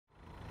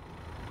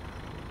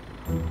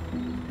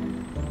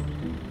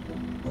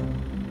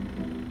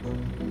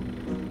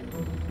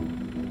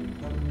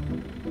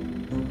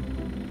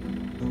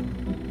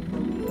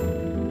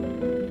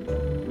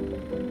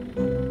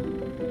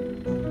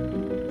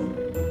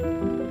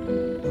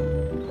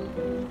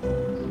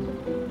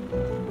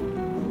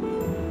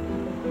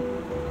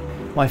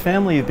My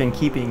family have been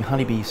keeping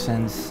honeybees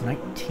since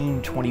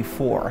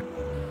 1924.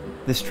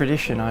 This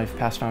tradition I've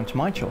passed on to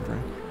my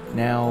children,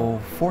 now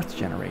fourth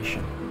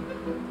generation.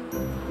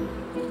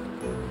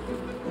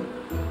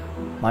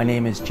 My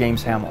name is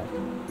James Hamill.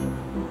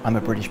 I'm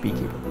a British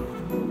beekeeper.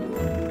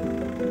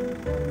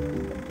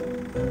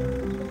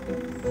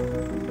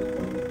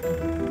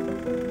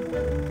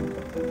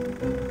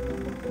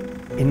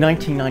 In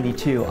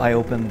 1992, I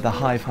opened the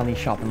Hive Honey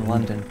Shop in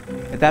London.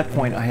 At that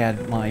point,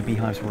 my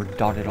beehives were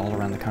dotted all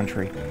around the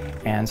country,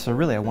 and so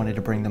really I wanted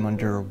to bring them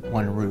under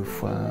one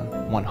roof,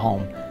 one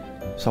home.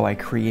 So I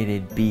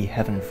created Bee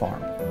Heaven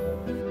Farm.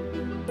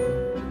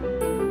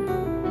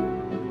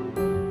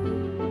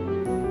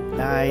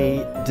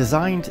 I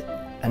designed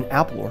an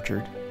apple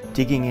orchard,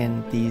 digging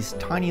in these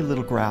tiny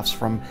little grafts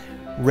from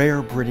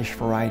rare British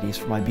varieties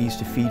for my bees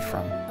to feed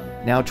from.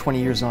 Now,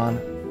 20 years on,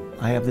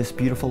 I have this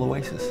beautiful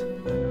oasis.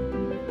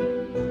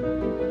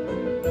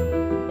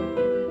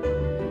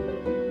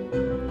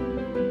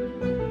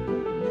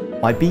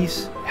 My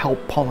bees help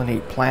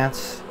pollinate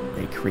plants,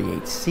 they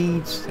create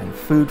seeds and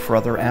food for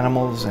other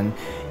animals and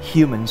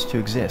humans to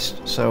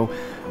exist. So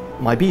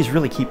my bees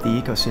really keep the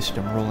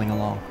ecosystem rolling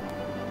along.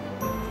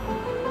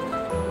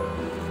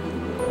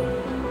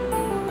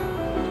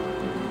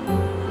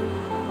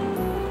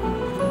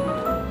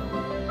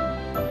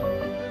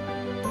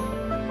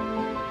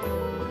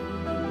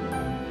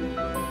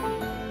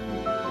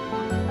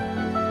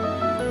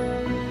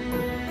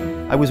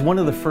 I was one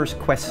of the first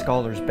Quest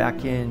scholars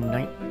back in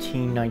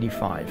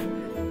 1995,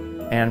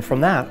 and from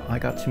that I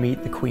got to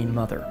meet the Queen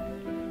Mother.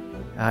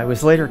 I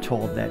was later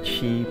told that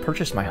she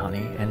purchased my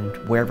honey, and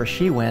wherever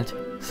she went,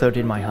 so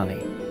did my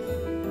honey.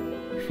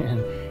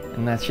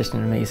 And that's just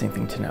an amazing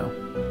thing to know.